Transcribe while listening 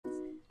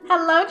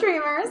Hello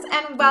dreamers,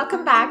 and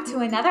welcome back to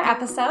another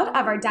episode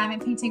of our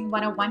Diamond Painting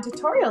 101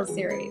 tutorial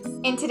series.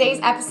 In today's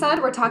episode,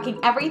 we're talking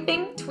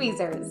everything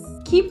tweezers.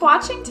 Keep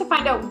watching to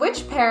find out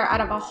which pair out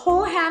of a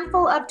whole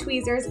handful of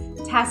tweezers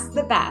tests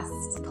the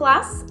best.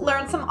 Plus,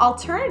 learn some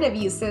alternative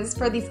uses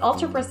for these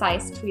ultra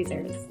precise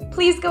tweezers.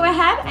 Please go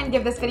ahead and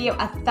give this video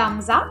a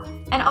thumbs up,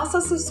 and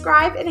also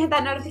subscribe and hit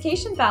that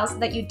notification bell so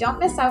that you don't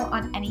miss out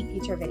on any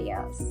future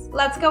videos.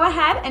 Let's go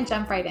ahead and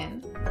jump right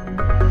in.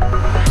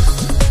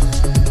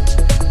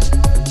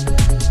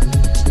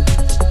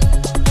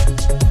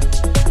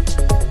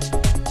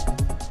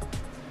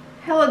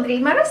 Hello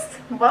dreamers,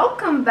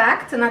 welcome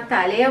back to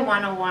Nataliya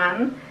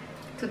 101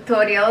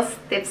 tutorials,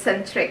 tips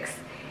and tricks.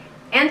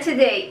 And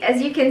today,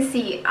 as you can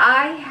see,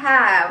 I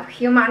have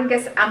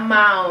humongous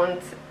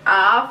amount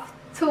of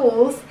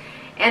tools,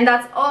 and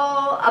that's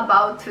all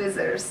about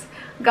tweezers.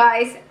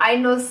 Guys, I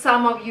know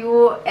some of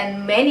you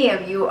and many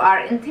of you are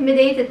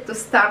intimidated to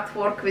start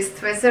work with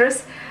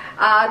tweezers.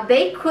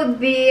 They could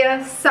be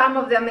some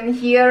of them in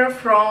here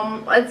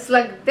from, it's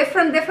like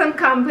different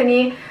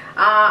company.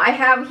 I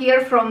have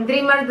here from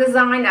Dreamer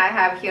Design, I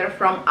have here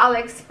from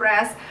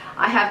AliExpress,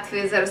 I have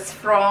tweezers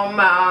from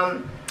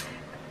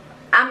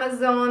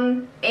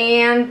Amazon,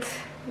 and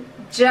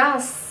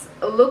just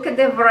look at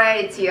the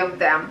variety of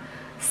them.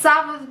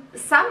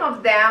 Some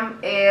of them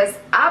is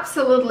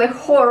absolutely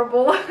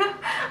horrible.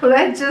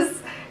 Let's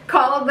just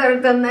call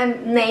the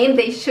name.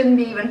 They shouldn't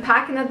be even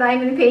packing a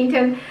diamond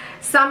painting.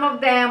 Some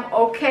of them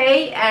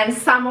okay, and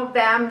some of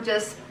them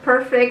just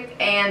perfect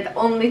and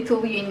only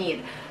tool you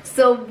need.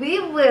 So we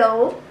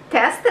will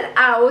test it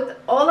out,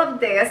 all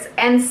of this,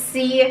 and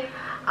see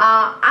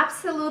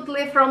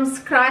absolutely from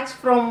scratch,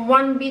 from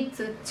 1 bead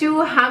to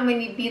 2, how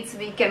many beads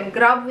we can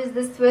grab with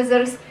these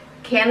tweezers.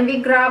 Can we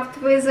grab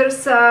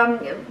tweezers,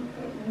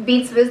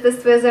 beads with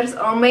these tweezers,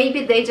 or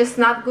maybe they just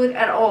not good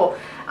at all.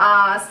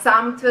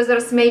 Some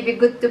tweezers may be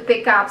good to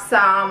pick up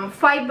some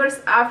fibers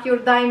of your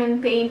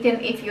diamond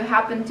painting. If you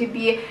happen to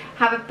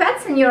have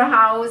pets in your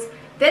house,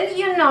 then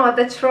you know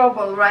the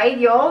trouble, right?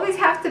 You always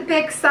have to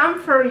pick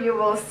some fur you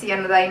will see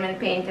on the diamond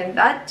painting.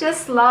 That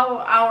just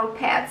love our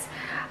pets.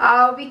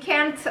 We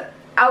can't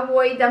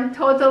avoid them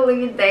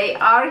totally. They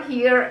are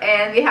here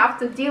and we have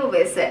to deal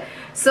with it.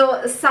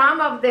 So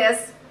some of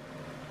this,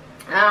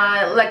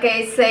 like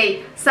I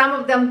say, some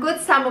of them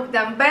good, some of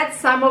them bad,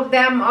 some of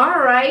them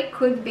alright,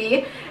 could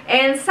be,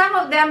 and some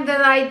of them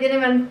that I didn't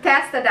even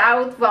test it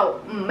out.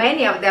 Well,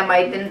 many of them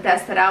I didn't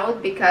test it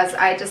out because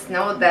I just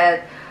know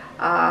that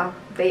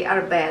they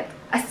are bad.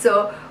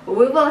 So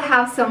we will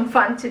have some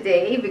fun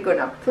today. We're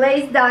gonna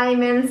place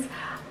diamonds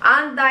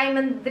on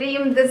Diamond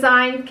Dream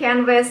Design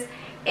canvas,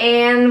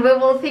 and we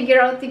will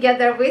figure out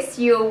together with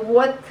you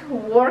what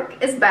work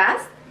is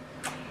best,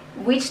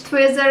 which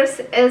tweezers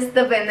is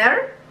the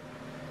winner,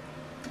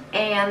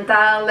 and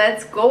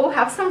let's go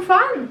have some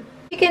fun.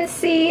 You can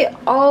see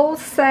all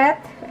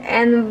set,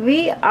 and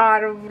we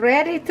are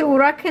ready to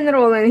rock and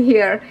roll in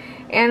here.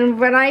 And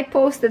when I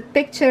posted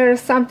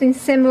pictures, something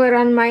similar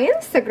on my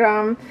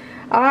Instagram,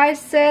 I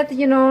said,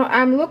 you know,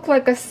 I look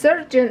like a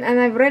surgeon and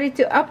I'm ready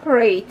to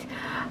operate.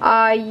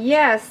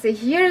 Yes,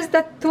 here's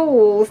the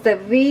tools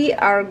that we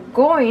are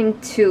going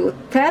to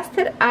test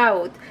it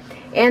out.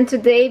 And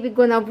today we're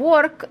gonna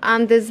work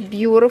on this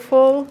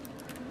beautiful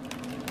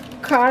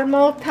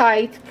caramel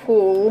tight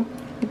pool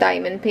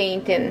diamond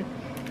painting,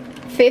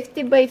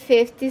 50 by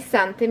 50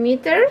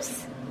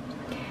 centimeters.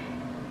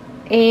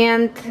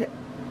 And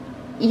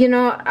you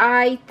know,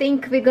 I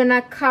think we're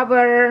gonna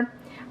cover,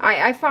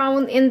 I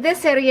found in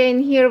this area in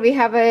here we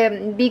have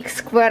a big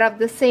square of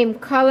the same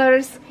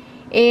colors,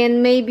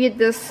 and maybe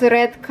this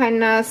red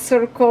kind of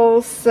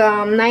circles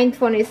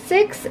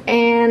 926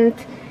 and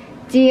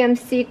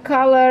DMC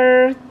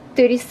color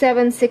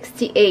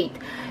 3768.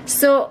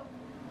 So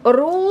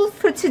rule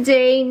for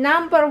today,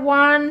 number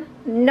 1,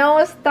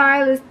 no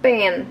stylus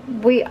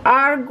pen. We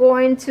are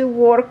going to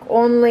work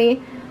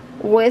only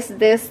with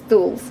these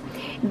tools.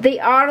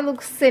 They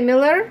look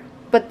similar,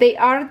 but they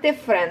are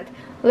different.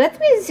 Let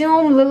me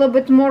zoom a little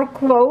bit more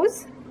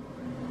close.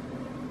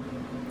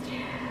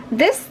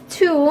 These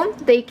two,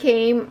 they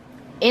came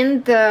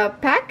in the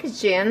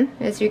packaging,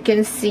 as you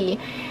can see,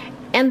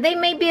 and they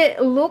maybe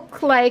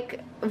look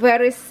like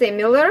very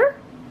similar,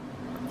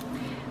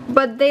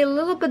 but they're a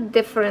little bit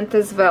different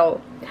as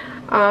well.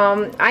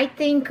 I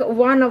think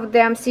one of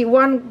them, see,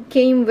 one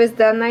came with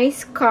the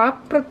nice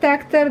cup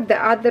protector, the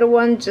other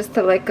one just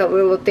like a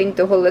little thing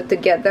to hold it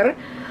together.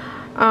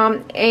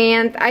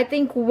 And I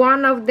think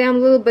one of them a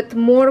little bit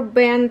more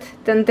bent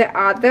than the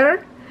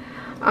other.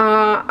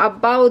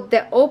 About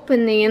the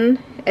opening,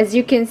 as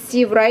you can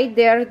see right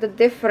there, the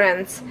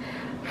difference,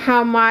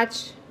 how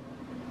much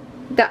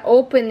the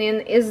opening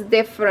is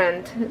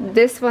different.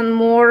 This one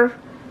more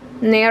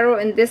narrow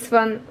and this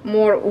one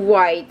more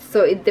wide,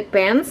 so it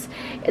depends.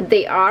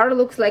 They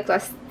looks like a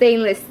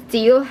stainless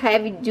steel,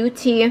 heavy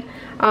duty,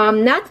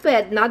 not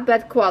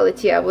bad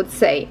quality, I would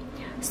say.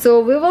 So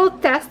we will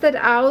test it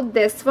out,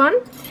 this one.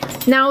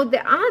 Now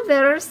the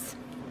others,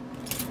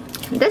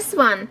 this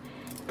one,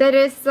 that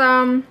is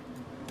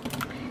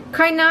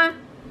kind of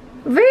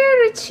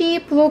very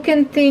cheap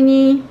looking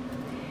thingy.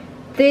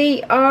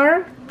 They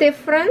are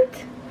different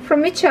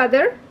from each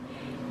other,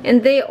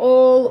 and they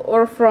all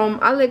are from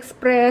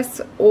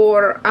AliExpress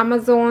or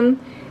Amazon.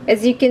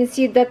 As you can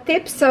see, the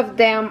tips of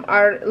them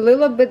are a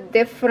little bit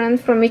different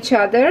from each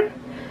other.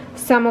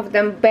 Some of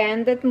them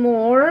bended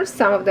more,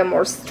 some of them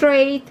are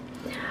straight.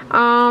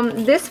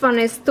 This one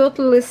is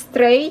totally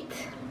straight,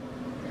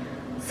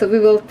 so we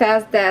will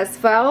test that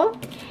as well.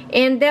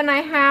 And then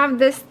I have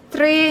these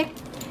 3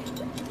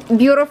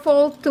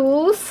 beautiful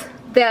tools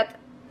that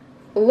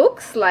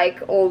looks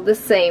like all the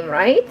same,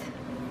 right?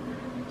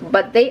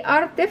 But they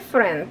are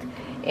different,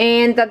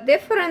 and the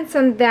difference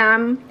in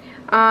them,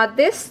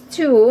 these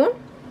 2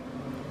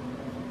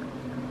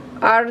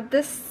 are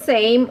the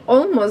same,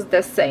 almost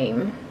the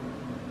same.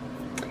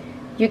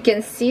 You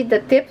can see the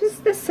tip is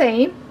the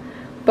same,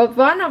 but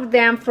one of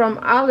them from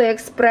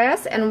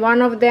AliExpress and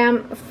one of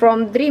them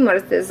from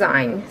Dreamer's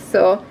Design.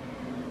 So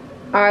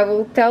I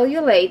will tell you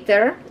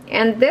later.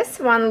 And this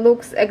one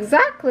looks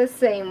exactly the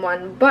same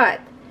one,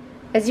 but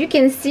as you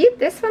can see,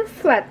 this one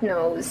flat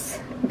nose.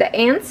 The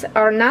ends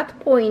are not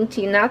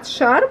pointy, not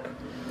sharp.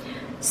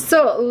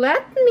 So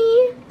let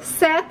me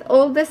set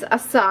all this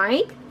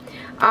aside.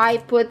 I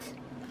put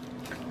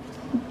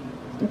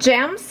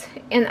gems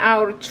in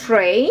our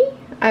tray.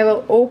 I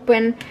will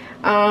open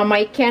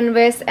my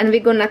canvas and we're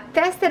gonna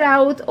test it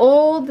out,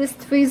 all these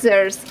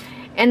tweezers,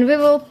 and we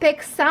will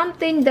pick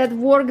something that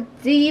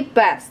worked the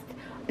best,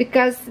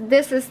 because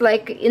this is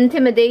like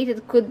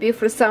intimidated, could be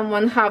for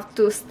someone have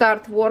to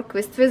start work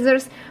with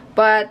tweezers,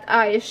 but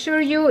I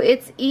assure you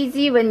it's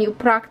easy when you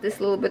practice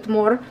a little bit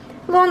more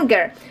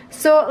longer.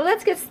 So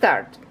let's get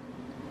started.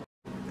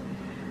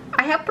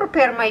 I have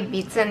prepared my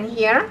beads in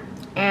here,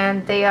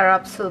 and they are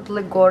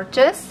absolutely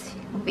gorgeous.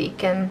 We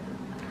can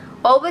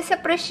always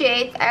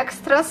appreciate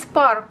extra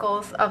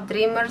sparkles of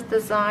Dreamer's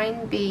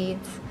Design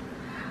beads.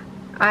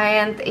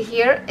 And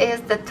here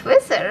is the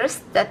tweezers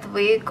that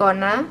we're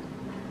gonna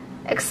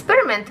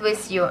experiment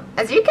with you.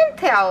 As you can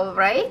tell,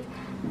 right,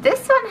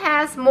 this one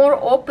has more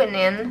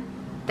opening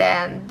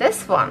than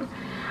this one.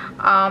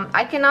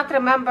 I cannot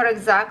remember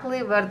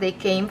exactly where they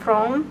came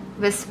from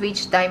with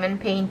which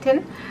diamond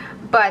painting,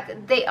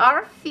 but they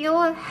are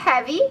feel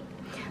heavy.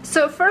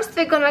 So first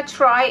we're gonna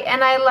try,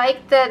 and I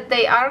like that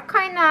they are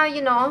kind of,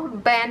 you know,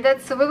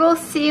 banded, so we will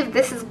see if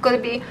this is gonna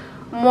be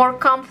more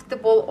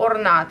comfortable or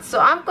not. So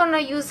I'm gonna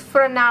use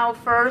for now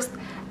first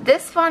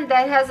this one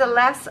that has a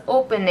less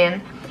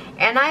opening,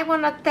 and I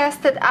want to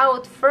test it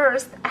out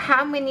first,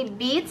 how many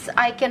beads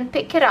I can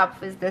pick it up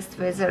with these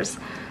tweezers.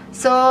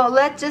 So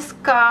let's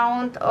just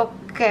count.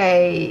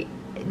 Okay,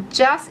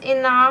 just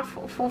enough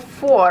for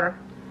 4.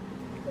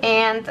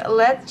 And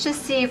let's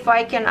just see if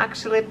I can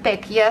actually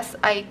pick. Yes,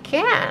 I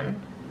can.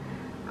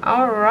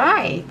 All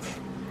right,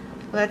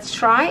 let's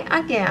try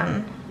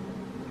again.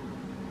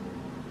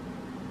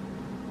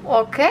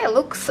 Okay,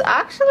 looks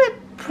actually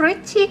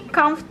pretty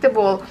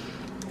comfortable.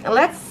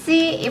 Let's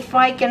see if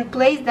I can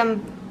place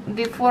them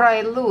before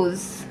I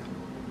lose.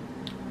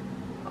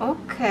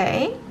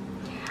 Okay,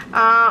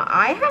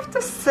 I have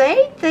to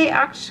say they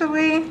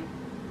actually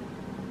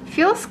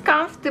feels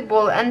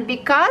comfortable, and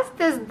because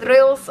these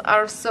drills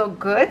are so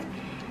good,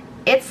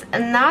 it's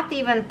not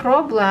even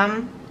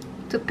problem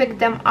to pick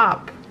them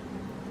up.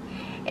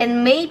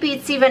 And maybe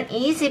it's even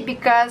easy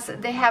because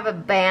they have a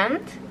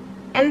band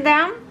in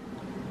them.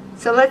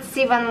 So let's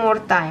see one more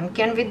time.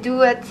 Can we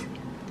do it?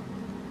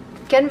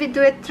 Can we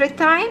do it 3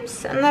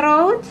 times on the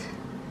road?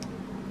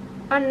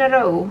 On the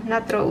row,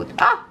 not road.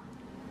 Ah,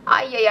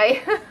 ay ay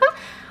ay.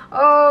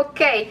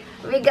 Okay,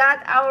 we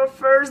got our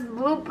first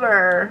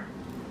blooper.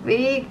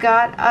 We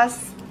got a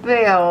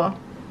spill.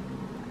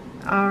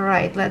 All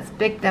right, let's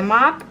pick them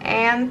up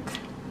and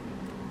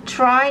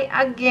try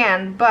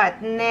again,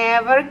 but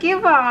never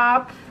give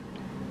up.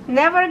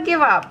 Never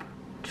give up.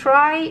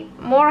 Try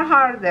more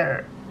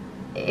harder.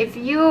 If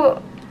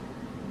you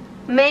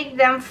make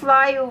them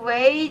fly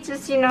away,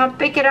 just, you know,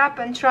 pick it up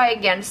and try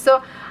again.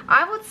 So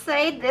I would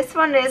say this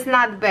one is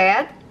not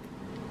bad.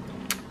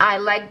 I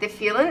like the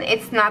feeling.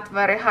 It's not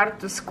very hard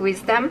to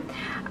squeeze them.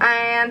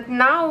 And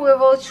now we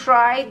will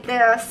try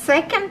the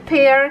second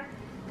pair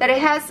that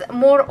has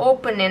more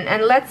opening,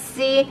 and let's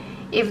see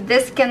if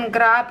this can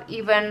grab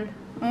even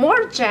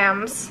more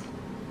gems,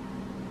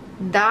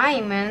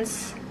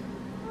 diamonds.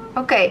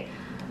 Okay,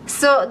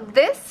 so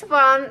this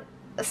one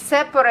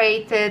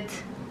separated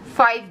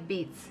 5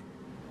 beads,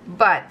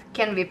 but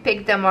can we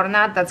pick them or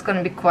not? That's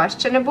going to be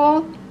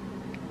questionable.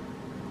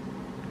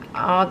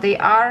 Oh, they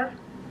are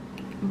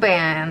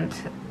band.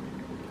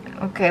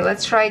 Okay,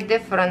 let's try a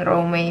different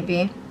row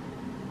maybe.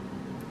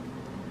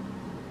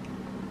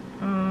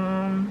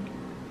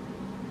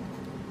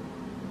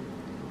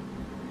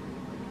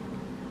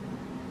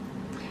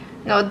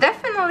 No,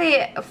 definitely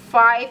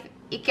 5.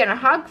 It can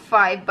hug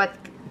 5, but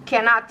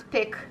cannot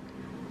pick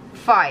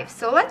 5.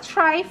 So let's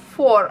try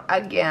 4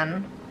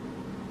 again.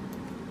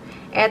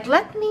 And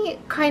let me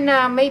kind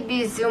of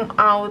maybe zoom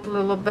out a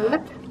little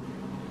bit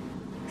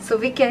so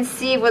we can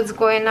see what's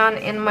going on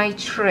in my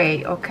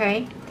tray.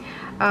 Okay,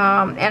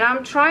 and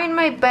I'm trying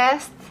my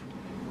best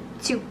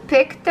to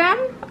pick them.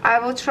 I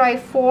will try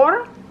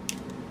 4.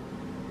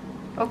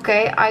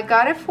 Okay, I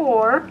got a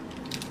 4.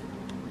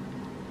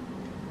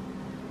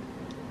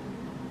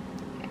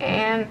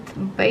 And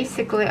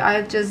basically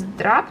I just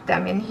drop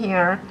them in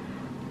here.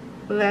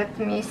 Let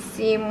me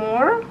see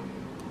more.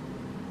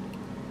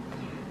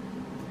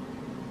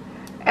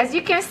 As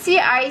you can see,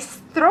 I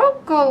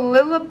stroke a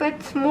little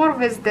bit more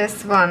with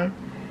this one.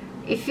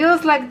 It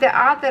feels like the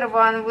other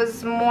one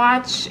was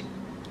much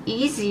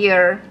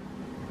easier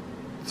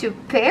to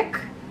pick,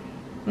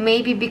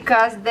 maybe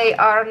because they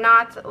are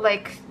not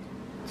like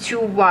too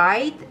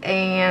wide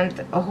and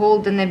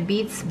holding the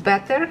beads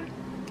better.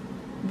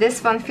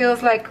 This one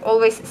feels like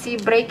always, see,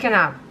 breaking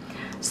up.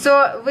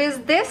 So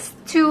with this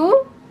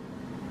two,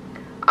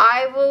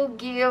 I will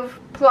give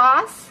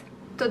plus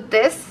to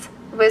this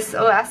with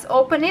less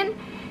opening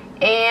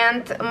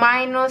and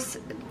minus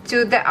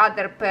to the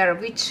other pair,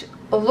 which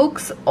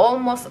looks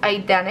almost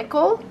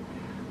identical,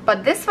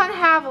 but this one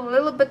have a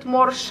little bit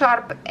more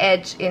sharp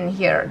edge in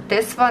here,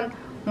 this one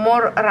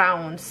more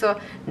round. So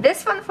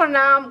this one for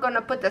now I'm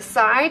gonna put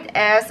aside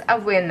as a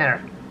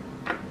winner.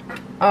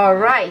 All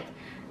right,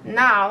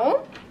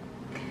 now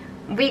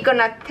we're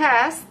gonna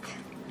test.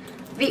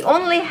 We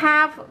only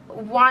have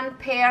one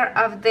pair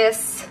of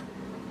this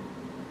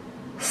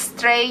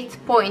straight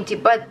pointy,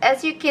 but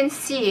as you can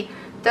see,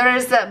 there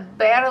is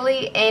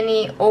barely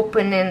any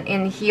opening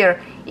in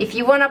here. If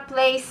you want to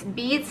place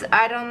beads,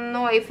 I don't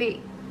know if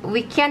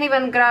we can't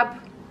even grab,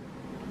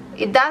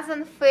 it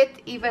doesn't fit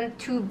even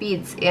 2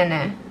 beads in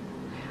it.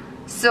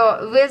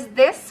 So with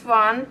this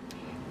one,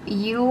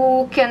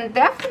 you can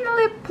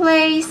definitely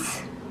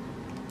place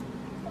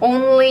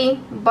only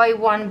by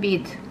 1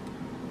 bead.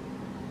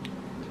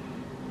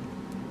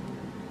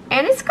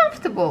 And it's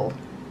comfortable.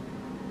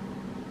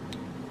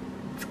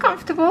 It's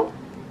comfortable.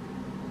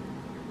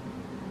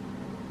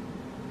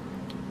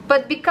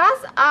 But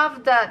because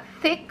of the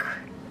thick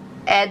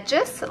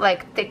edges,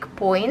 like thick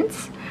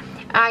points,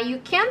 you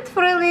can't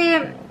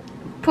really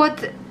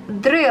put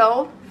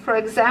drill, for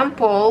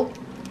example,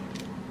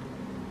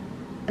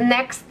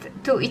 next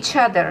to each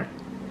other,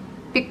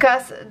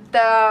 because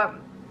the,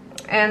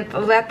 and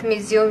let me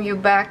zoom you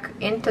back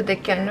into the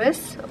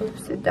canvas.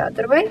 Oops, the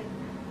other way.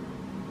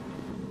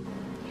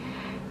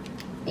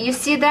 You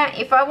see that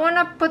if I want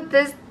to put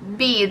this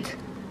bead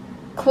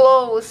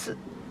close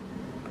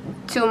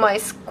to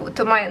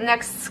my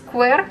next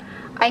square,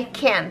 I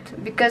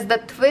can't, because the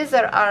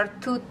tweezers are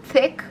too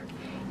thick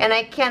and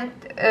I can't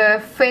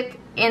fit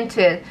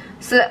into it.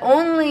 So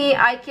only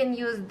I can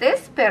use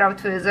this pair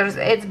of tweezers,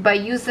 it's by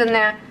using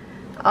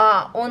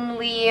a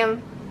only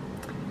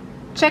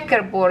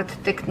checkerboard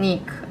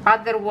technique.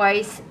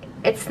 Otherwise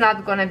it's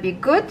not gonna be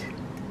good,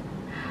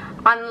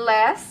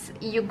 unless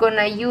you're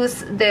gonna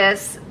use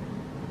this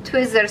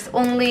tweezers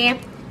only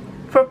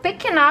for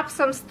picking up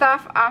some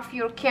stuff off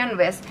your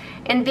canvas.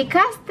 And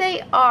because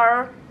they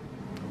are,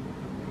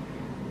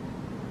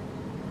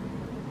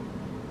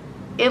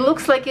 it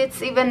looks like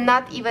it's even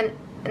not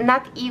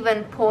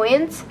even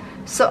points,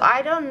 so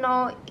I don't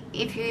know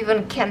if you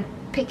even can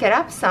pick it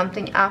up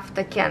something off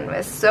the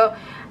canvas. So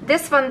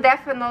this one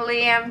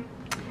definitely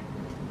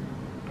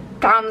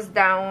thumbs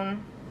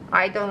down.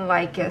 I don't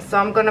like it, so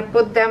I'm gonna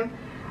put them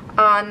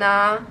on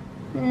a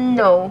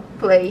no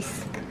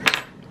place.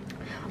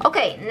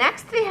 Okay,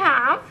 next we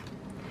have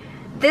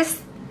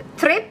this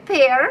 3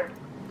 pair,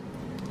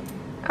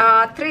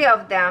 3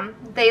 of them.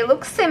 They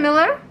look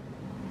similar,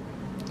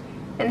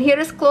 and here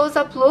is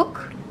close-up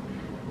look.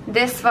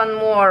 This one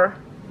more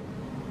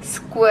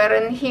square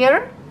in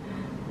here,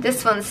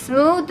 this one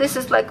smooth, this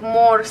is like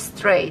more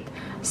straight.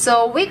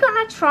 So we're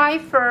gonna try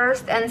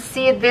first and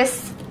see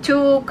this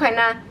 2 kind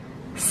of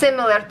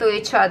similar to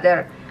each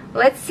other.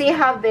 Let's see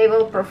how they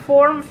will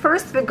perform.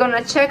 First we're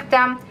gonna check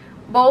them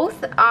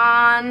both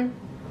on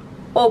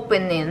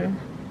opening.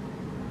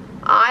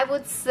 I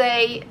would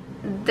say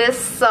this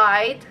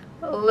side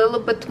a little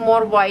bit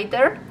more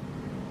wider.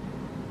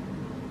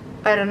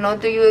 I don't know,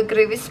 do you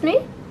agree with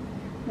me?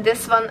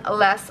 This one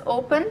less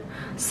open.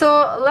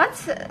 So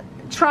let's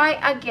try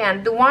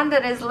again. The one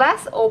that is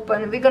less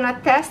open, we're gonna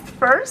test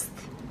first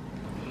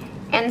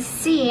and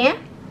see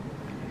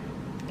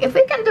if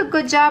we can do a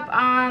good job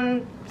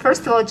on,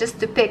 first of all,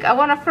 just to pick. I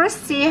want to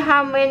first see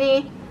how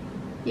many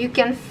you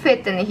can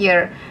fit in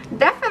here.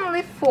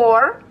 Definitely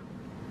 4.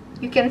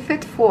 You can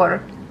fit 4,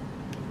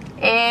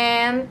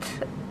 and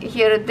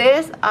here it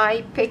is.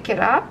 I pick it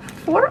up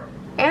 4,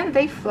 and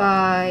they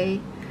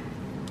fly,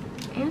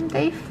 and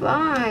they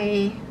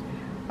fly.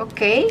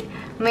 Okay,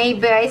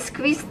 maybe I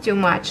squeezed too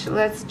much.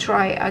 Let's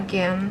try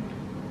again.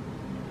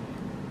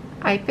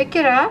 I pick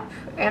it up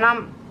and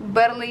I'm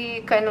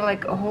barely kind of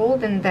like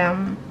holding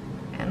them,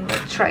 and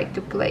let's try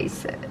to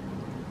place it.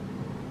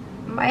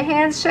 My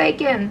hand's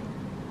shaking.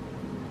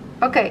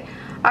 Okay,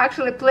 I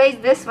actually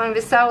placed this one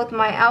without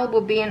my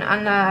elbow being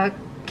on a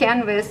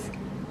canvas,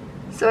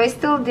 so I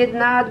still did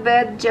not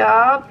bad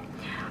job.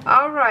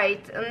 All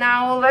right,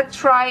 now let's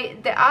try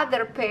the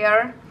other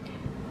pair.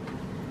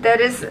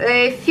 That is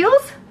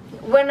feels,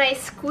 when I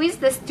squeeze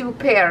these 2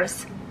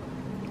 pairs,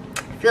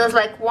 Feels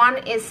like one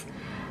is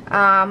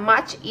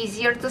much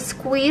easier to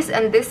squeeze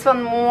and this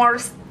one more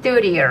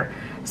sturdier.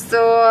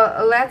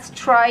 So let's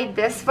try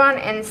this one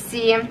and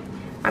see.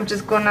 I'm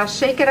just gonna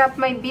shake it up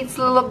my beads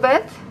a little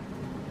bit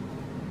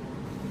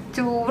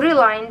to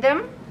reline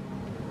them.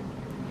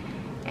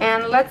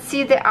 And let's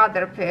see the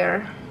other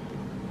pair.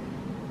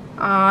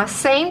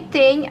 Same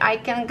thing, I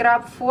can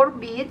grab 4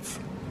 beads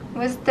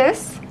with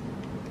this,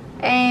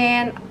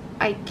 and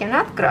I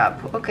cannot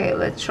grab. Okay,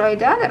 let's try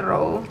the other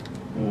row.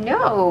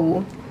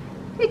 No,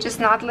 you're just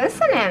not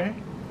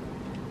listening.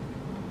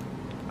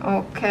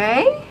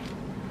 Okay,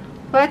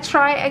 let's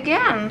try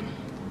again.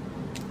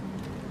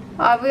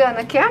 Are we on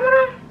the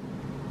camera?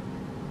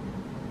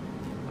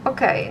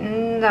 Okay,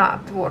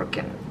 not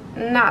working.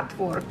 Not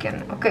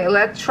working. Okay,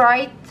 let's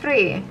try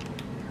 3.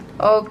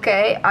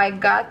 Okay, I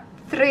got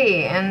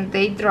 3 and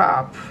they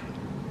drop.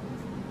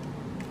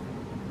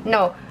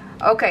 No.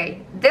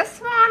 Okay, this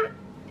one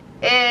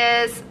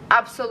is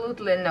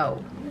absolutely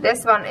no.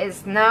 This one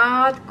is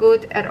not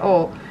good at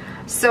all.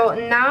 So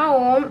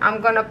now I'm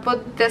gonna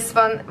put this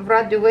one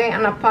right away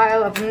on a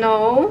pile of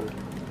no.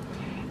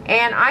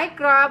 And I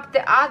grabbed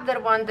the other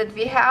one that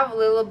we have a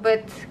little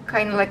bit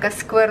kind of like a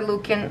square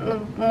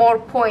looking, more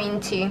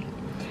pointy.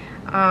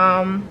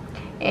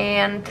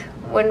 And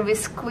when we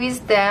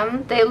squeeze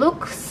them, they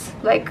look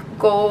like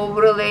go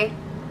really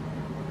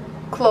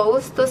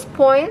close, those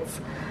points.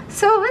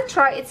 So let's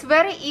try. It's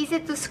very easy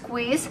to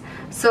squeeze,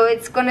 so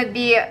it's gonna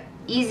be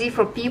easy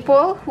for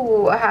people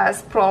who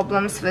has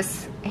problems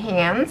with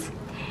hands.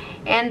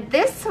 And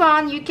this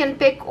one you can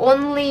pick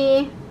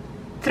only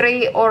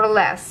 3 or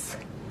less.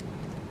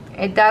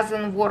 It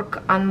doesn't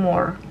work on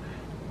more.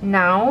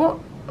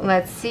 Now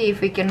let's see if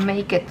we can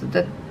make it to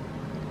the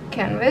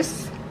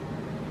canvas.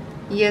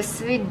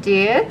 Yes, we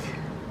did.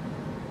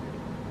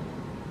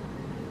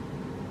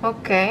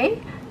 Okay,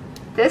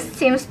 this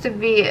seems to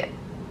be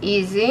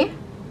easy.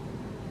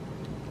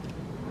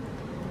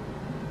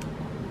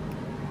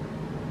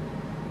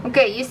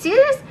 Okay, you see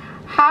this?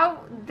 How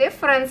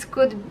difference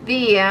could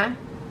be?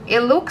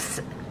 It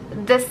looks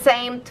the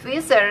same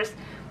tweezers,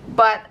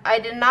 but I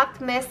did not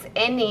miss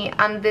any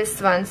on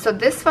this one. So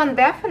this one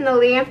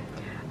definitely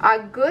a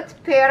good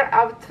pair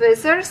of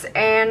tweezers,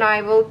 and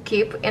I will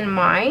keep in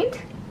mind.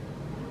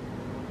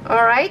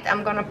 Alright,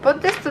 I'm gonna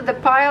put this to the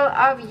pile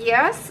of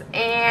yes,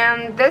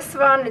 and this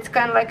one it's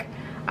kind of like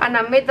on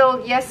a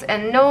middle yes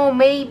and no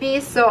maybe,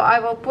 so I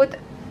will put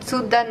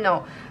to the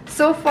no.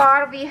 So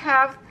far we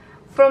have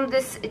from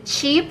this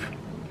cheap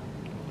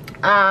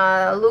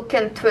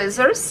looking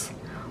tweezers,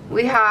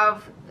 we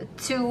have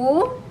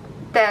 2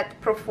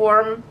 that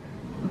perform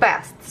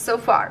best so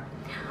far.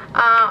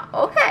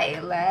 Okay,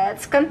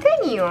 let's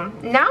continue.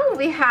 Now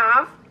we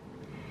have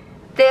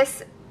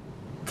this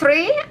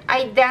 3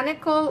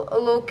 identical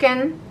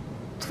looking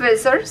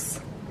tweezers.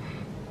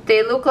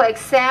 They look like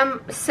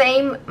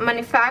same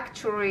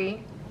manufacturer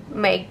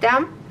make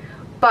them,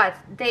 but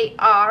they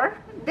are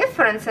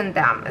different in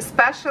them,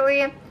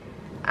 especially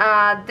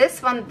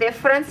this one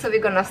different, so we're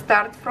gonna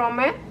start from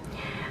it.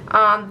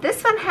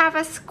 This one have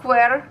a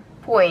square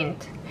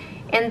point,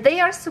 and they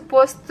are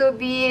supposed to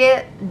be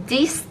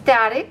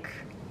de-static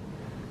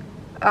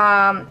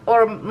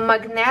or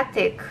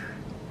magnetic.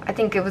 I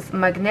think it was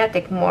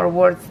magnetic, more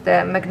words,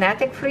 the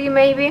magnetic free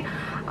maybe.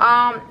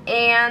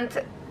 And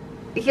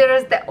here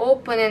is the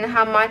opening,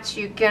 how much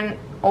you can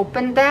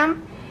open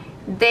them.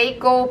 They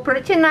go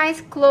pretty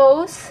nice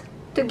close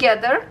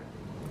together.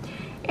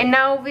 And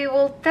now we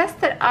will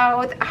test it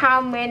out how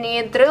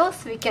many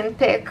drills we can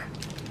pick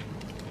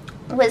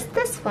with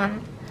this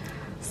one.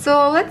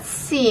 So let's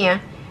see.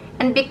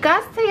 And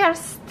because they are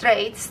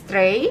straight,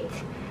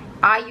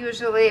 I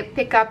usually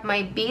pick up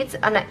my beads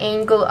on an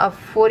angle of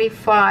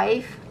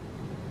 45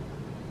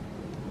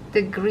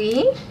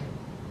 degree,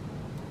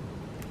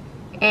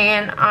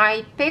 and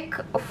I pick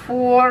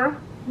 4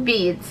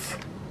 beads.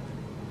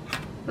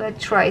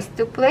 Let's try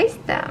to place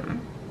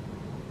them.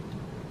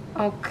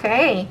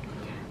 Okay,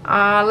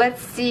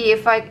 let's see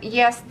if I,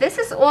 yes, this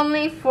is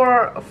only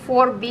for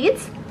 4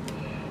 beads,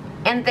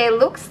 and they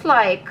looks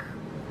like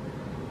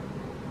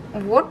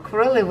work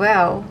really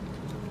well.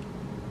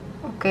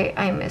 Okay,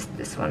 I missed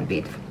this one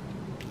bead.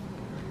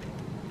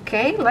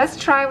 Okay, let's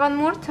try one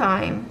more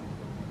time.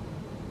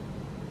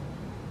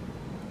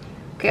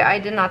 Okay, I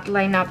did not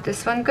line up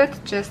this one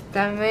good. Just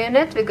a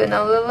minute. We're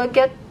gonna little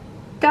get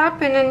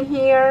tapping in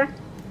here.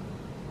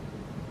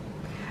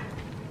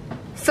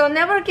 So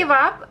never give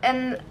up,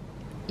 and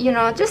you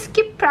know, just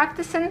keep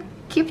practicing,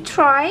 keep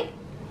try.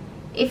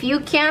 If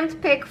you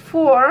can't pick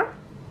 4,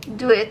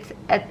 do it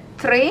at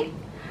 3.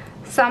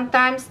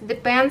 Sometimes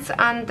depends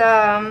on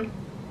the.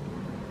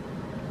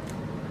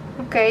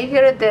 Okay,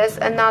 here it is,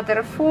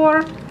 another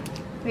 4.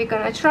 We're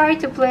gonna try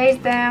to place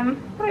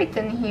them right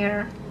in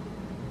here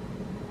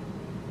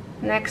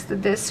next to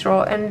this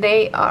row, and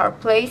they are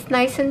placed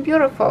nice and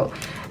beautiful.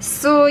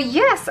 So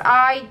yes,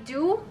 I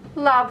do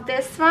love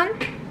this one,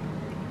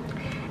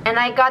 and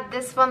I got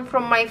this one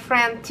from my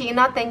friend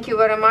Tina. Thank you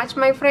very much,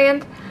 my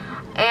friend.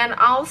 And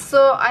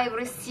also I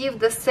received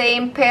the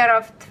same pair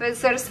of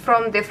tweezers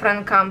from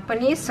different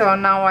companies, so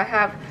now I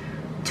have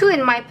 2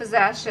 in my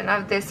possession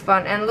of this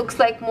one, and looks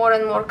like more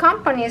and more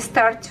companies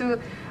start to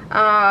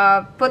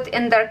put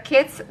in their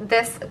kits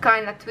this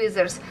kind of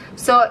tweezers.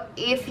 So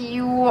if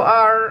you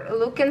are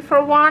looking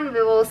for one,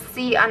 we will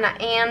see on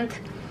the end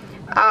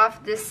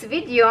of this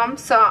video.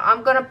 So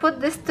I'm gonna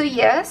put this to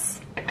yes.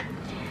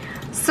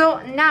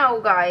 So now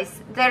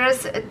guys, there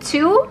is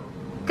 2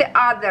 the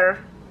other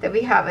that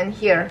we have in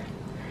here.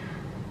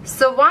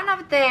 So one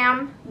of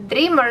them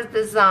Dreamer's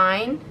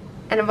design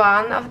and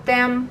one of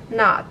them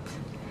not.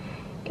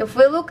 If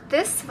we look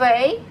this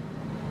way,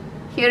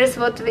 here is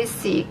what we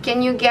see.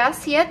 Can you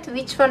guess yet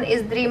which one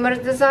is Dreamer's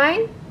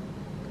design?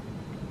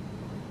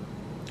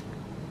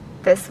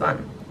 This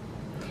one.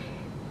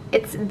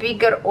 It's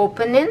bigger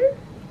opening.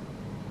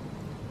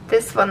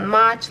 This one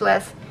much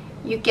less.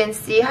 You can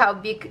see how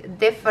big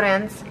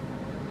difference.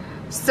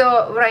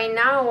 So right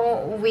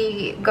now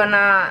we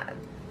gonna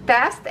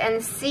test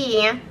and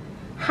see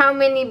how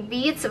many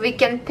beads we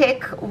can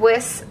pick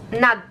with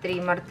not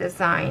Dreamer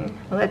design.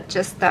 Let's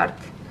just start.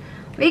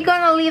 We're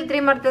gonna leave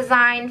Dreamer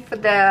design for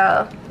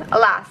the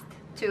last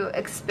to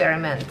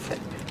experiment,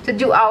 to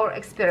do our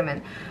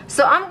experiment.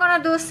 So I'm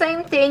gonna do the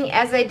same thing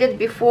as I did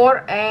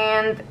before,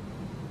 and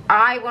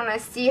I wanna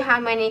see how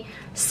many.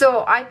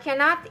 So I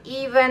cannot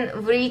even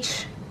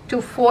reach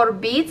to 4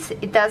 beads,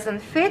 it doesn't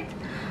fit.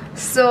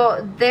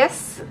 So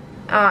this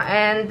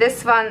and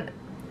this one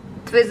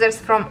tweezers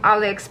from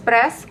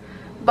AliExpress,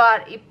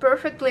 but it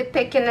perfectly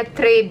picking at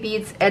 3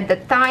 beads at the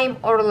time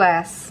or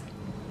less.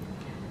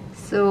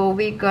 So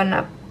we're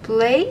gonna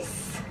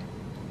place,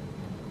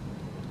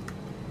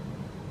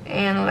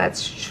 and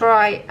let's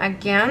try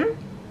again.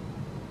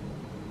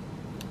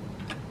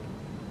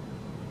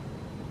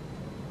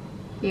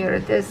 Here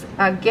it is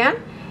again.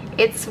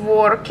 It's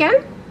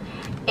working.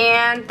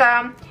 And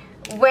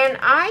when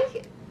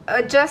I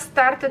just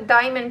started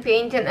diamond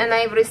painting and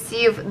I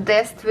received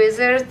this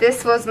tweezers,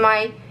 this was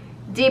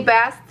the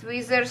best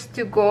tweezers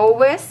to go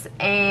with,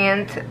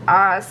 and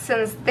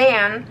since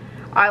then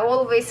I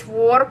always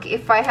work,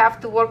 if I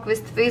have to work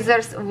with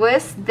tweezers,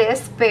 with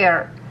this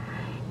pair.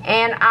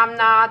 And I'm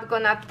not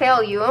gonna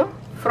tell you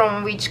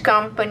from which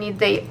company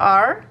they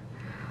are,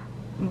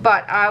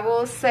 but I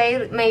will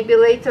say maybe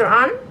later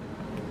on.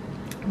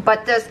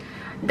 But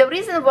the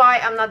reason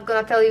why I'm not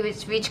gonna tell you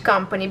which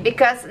company,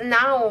 because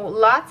now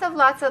lots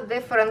of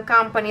different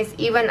companies,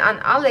 even on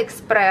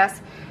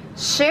AliExpress,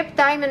 ship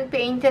diamond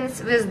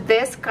paintings with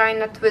this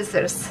kind of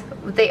tweezers.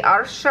 They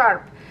are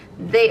sharp.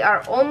 They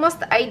are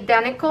almost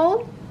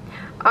identical,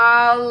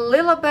 a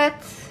little bit,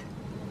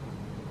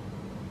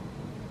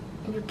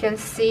 you can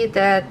see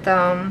that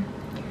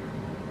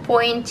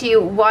pointy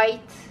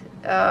white,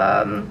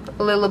 a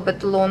little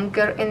bit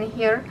longer in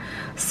here.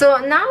 So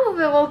now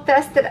we will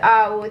test it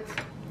out.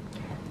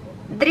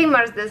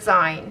 Dreamer's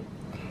design.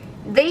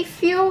 They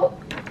feel,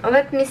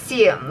 let me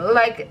see,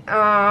 like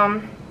I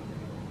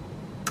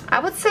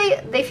would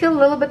say they feel a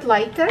little bit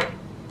lighter,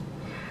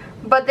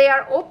 but they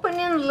are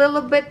opening a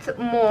little bit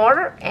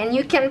more, and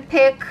you can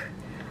pick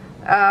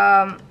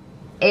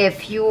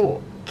if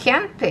you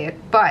can pick,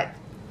 but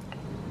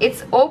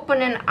it's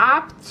opening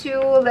up to,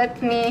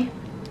 let me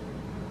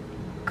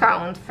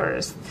count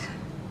first.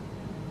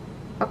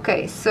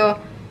 Okay, so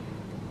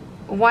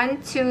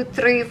 1 2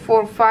 3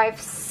 4 5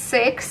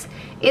 6.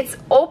 It's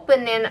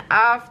opening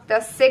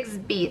after 6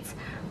 beads,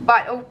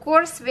 but of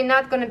course we're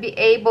not going to be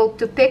able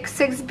to pick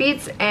 6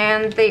 beads,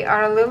 and they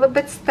are a little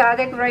bit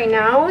static right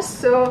now,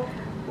 so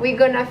we're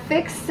gonna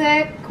fix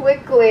it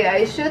quickly.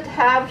 I should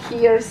have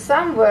here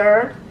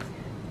somewhere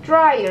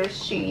dryer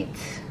sheet.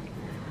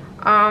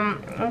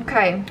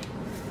 Okay,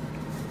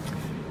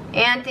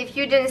 and if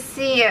you didn't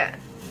see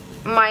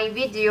my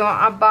video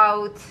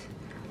about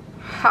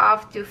how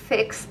to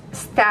fix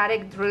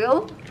static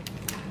drill,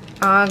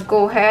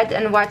 go ahead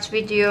and watch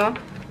video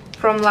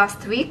from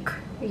last week.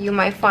 You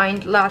might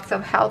find lots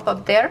of help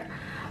up there.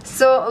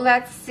 So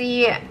let's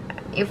see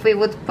if we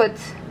would put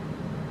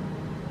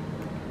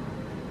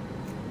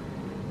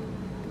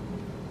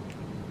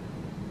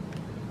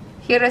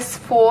here is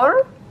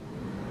 4.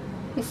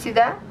 You see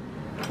that?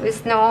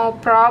 With no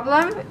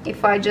problem,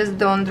 if I just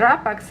don't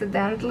drop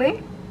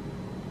accidentally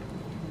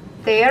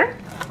there,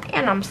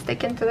 and I'm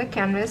sticking to the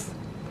canvas.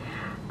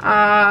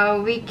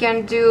 We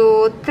can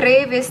do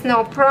 3 with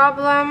no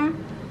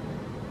problem.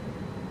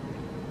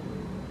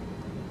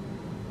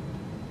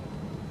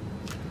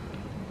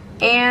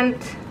 And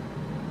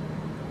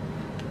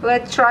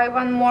let's try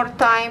one more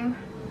time.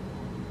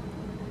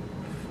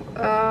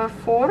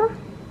 4.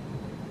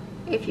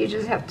 If you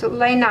just have to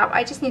line up,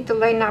 I just need to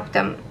line up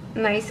them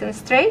nice and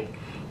straight.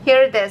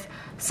 Here it is.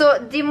 So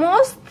the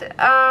most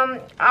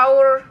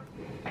our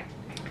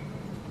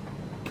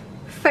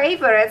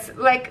favorites,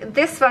 like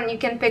this one you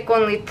can pick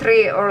only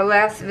 3 or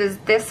less.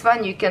 With this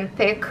one you can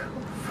pick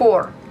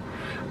 4,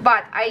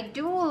 but I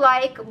do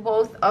like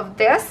both of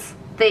this.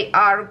 They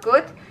are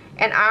good,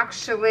 and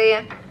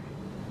actually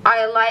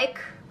I like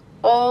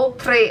all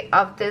 3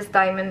 of this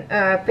diamond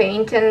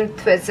painting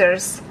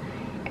tweezers,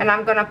 and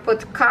I'm gonna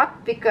put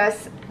cup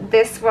because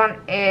this one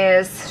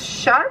is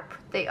sharp.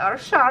 They are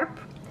sharp.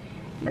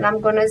 And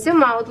I'm gonna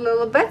zoom out a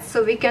little bit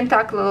so we can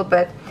talk a little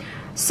bit.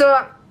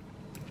 So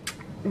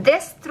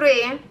these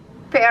 3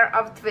 pair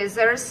of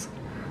tweezers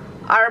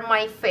are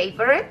my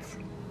favorite,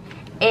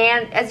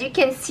 and as you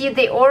can see,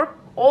 they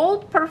all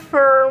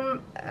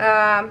perform,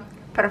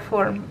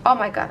 oh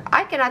my god,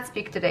 I cannot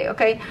speak today,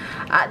 okay?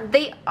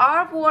 They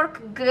are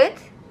work good.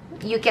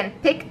 You can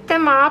pick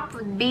them up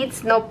with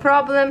beads, no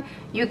problem.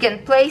 You can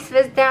place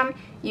with them.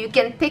 You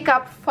can pick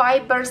up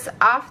fibers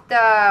off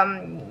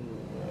the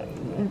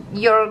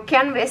your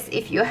canvas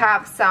if you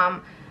have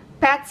some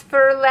pet's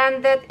fur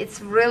landed.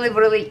 It's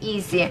really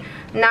easy.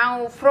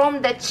 Now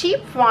from the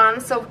cheap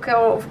ones, of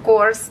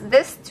course,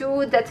 these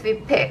 2 that we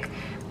picked,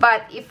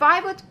 but if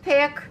I would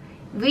pick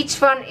which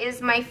one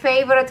is my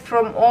favorite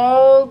from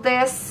all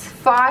these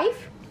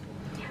 5,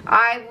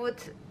 I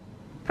would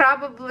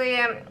probably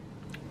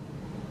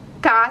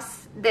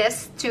toss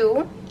these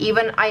 2,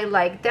 even I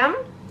like them.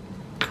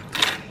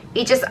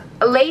 It just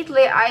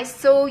lately I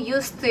so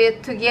used to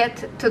it to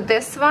get to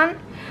this one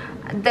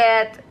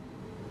that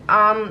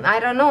I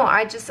don't know,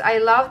 I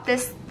love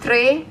this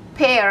 3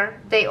 pair.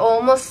 They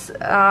almost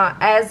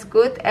as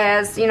good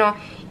as, you know,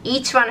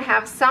 each one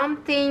have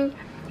something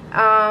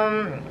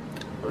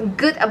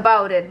good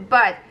about it.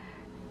 But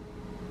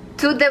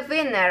to the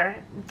winner,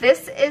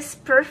 this is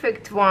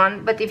perfect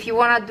one. But if you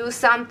want to do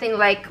something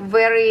like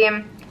very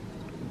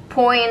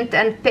point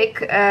and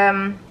pick,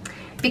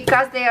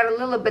 because they are a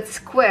little bit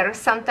square,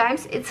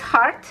 sometimes it's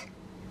hard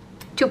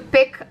to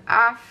pick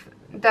off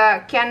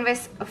the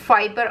canvas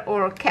fiber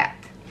or cat,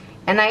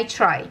 and I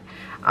try,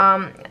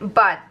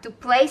 but to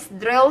place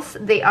drills,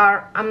 they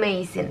are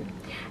amazing.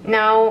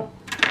 Now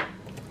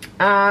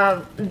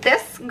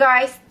this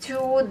guys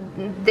too,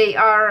 they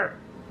are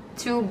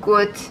 2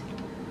 good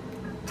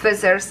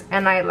tweezers,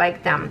 and I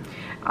like them.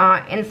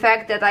 In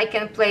fact, that I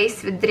can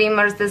place with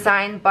Dreamer's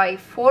design by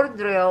 4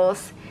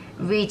 drills,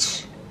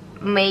 which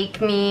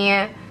make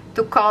me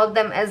to call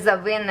them as a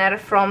winner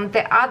from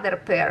the other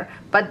pair.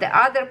 But the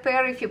other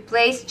pair, if you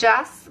place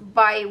just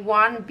by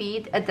 1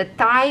 bead at a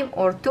time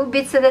or 2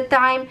 beads at a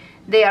time,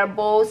 they are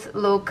both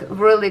look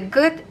really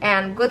good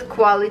and good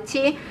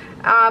quality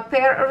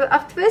pair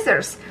of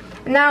tweezers.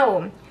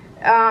 Now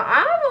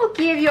I will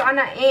give you on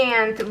the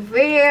end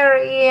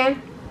very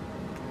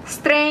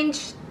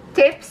strange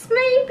tips,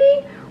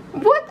 maybe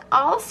what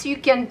else you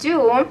can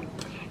do.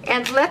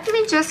 And let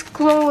me just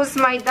close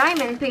my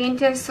diamond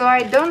painting so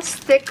I don't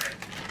stick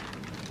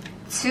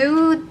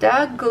to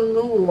the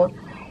glue.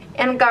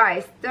 And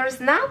guys, there's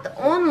not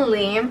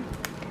only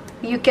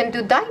you can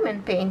do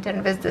diamond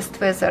painting with these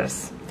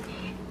tweezers.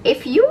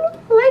 If you,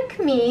 like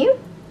me,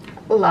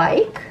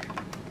 like,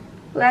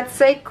 let's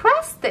say,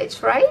 cross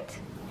stitch, right?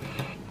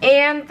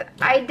 And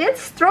I did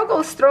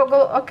struggle.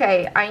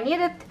 Okay, I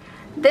needed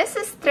this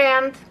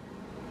strand.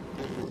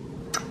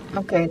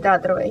 Okay, the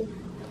other way.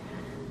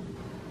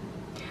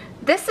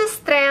 This is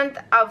strand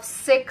of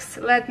 6.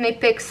 Let me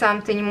pick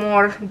something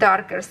more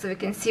darker so we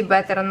can see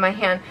better on my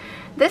hand.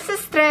 This is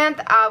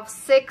strand of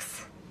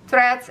 6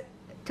 threads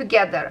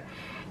together.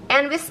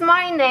 And with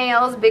my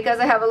nails, because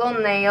I have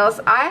long nails,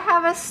 I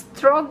have a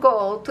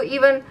struggle to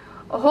even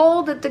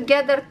hold it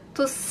together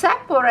to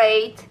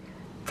separate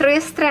 3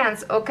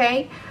 strands,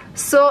 okay?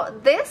 So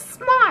this is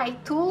my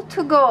tool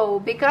to go,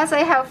 because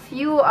I have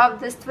few of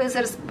these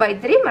tweezers by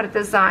Dreamer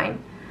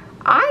Design.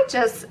 I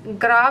just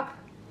grab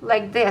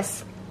like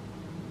this.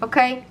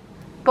 Okay,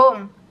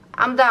 boom,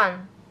 I'm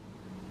done.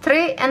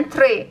 3 and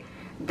 3.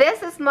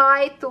 This is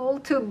my tool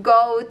to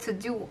go to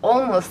do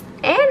almost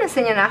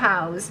anything in a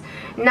house.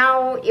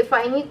 Now, if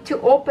I need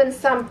to open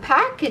some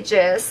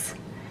packages,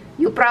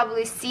 you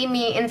probably see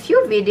me in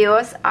few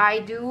videos, I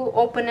do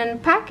opening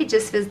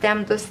packages with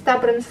them, those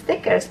stubborn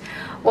stickers.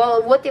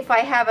 Well, what if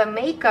I have a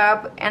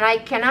makeup and I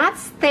cannot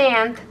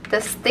stand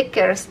the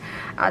stickers?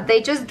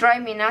 They just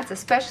drive me nuts,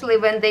 especially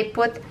when they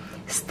put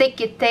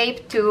sticky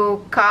tape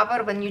to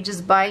cover when you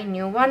just buy a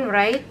new one,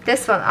 right?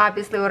 This one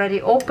obviously already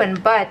open,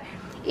 but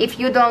if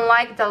you don't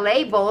like the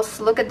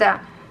labels, look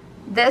at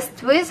these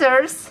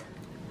tweezers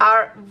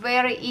are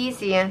very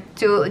easy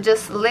to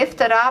just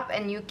lift it up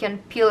and you can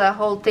peel the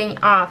whole thing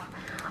off.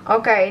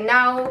 Okay,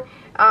 now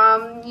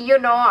you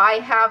know, I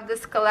have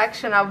this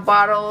collection of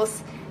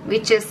bottles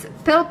which is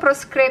pill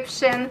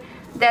prescription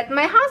that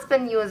my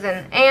husband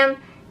using, and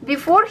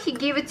before he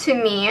gave it to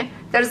me,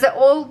 there's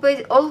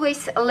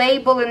always a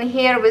label in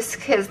here with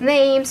his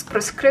names,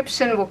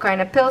 prescription, what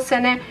kind of pills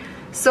in it.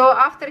 So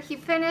after he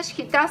finished,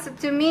 he tossed it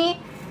to me,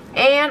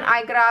 and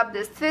I grabbed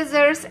these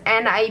tweezers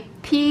and I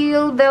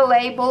peel the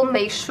label,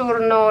 make sure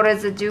no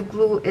residue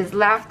glue is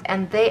left,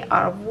 and they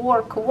are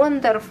work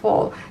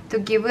wonderful to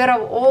get rid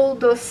of all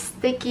those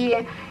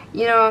sticky,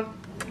 you know,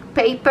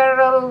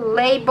 paper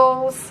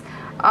labels,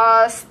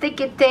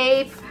 sticky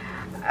tape,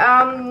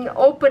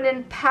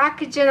 opening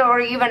packaging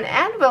or even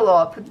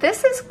envelope.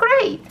 This is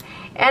great.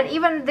 And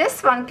even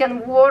this one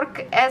can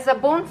work as a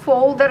bone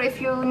folder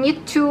if you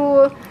need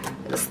to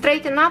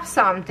straighten up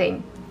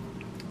something.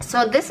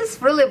 So this is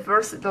really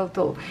versatile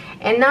tool.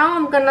 And now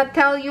I'm gonna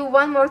tell you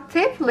one more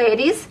tip,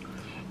 ladies,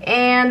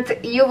 and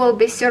you will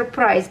be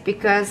surprised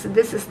because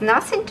this is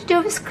nothing to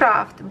do with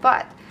craft,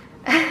 but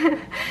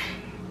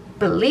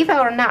believe it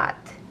or not,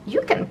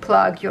 you can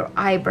plug your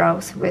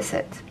eyebrows with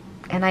it.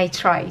 And I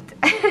tried.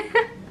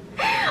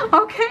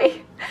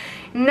 Okay,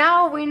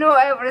 now we know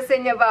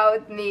everything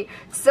about me.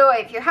 So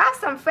if you have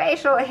some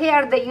facial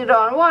hair that you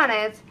don't want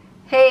it,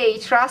 hey,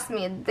 trust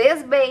me,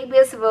 these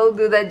babies will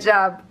do the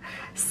job.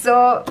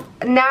 So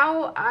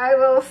now I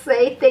will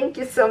say thank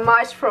you so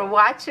much for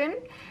watching.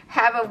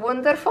 Have a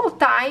wonderful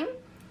time.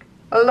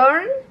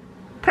 Learn,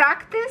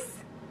 practice,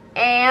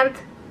 and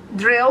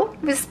drill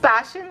with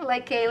passion,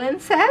 like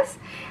Kaylin says.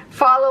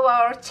 Follow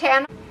our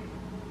channel,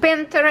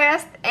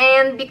 Pinterest,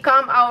 and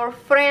become our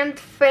friend,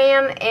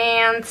 fan,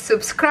 and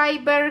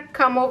subscriber.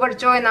 Come over,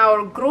 join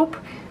our group,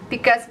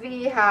 because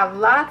we have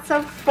lots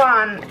of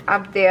fun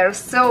up there.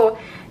 So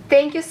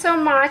thank you so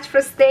much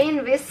for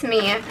staying with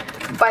me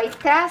by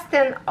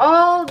testing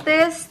all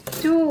these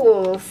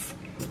tools.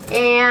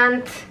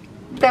 And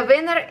the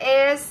winner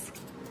is,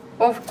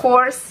 of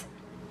course,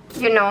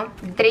 you know,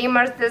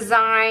 Dreamer's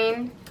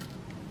Design.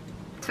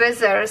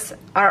 Tweezers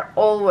are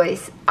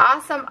always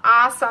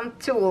awesome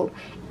tool,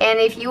 and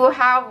if you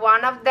have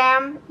one of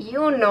them,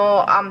 you know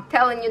I'm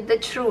telling you the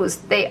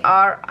truth, they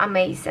are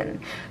amazing.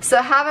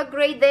 So have a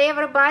great day,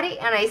 everybody,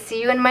 and I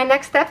see you in my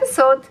next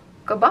episode.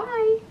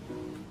 Goodbye.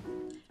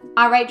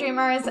 Alright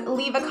dreamers,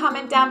 leave a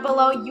comment down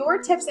below your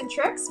tips and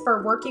tricks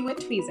for working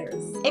with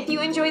tweezers. If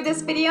you enjoyed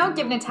this video,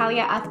 give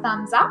Nataliya a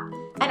thumbs up,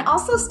 and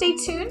also stay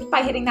tuned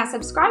by hitting that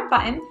subscribe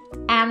button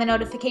and the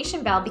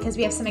notification bell, because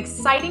we have some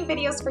exciting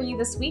videos for you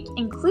this week,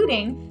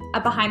 including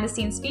a behind the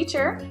scenes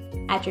feature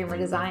at Dreamer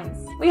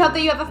Designs. We hope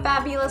that you have a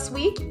fabulous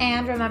week,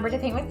 and remember to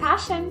paint with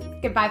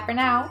passion. Goodbye for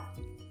now.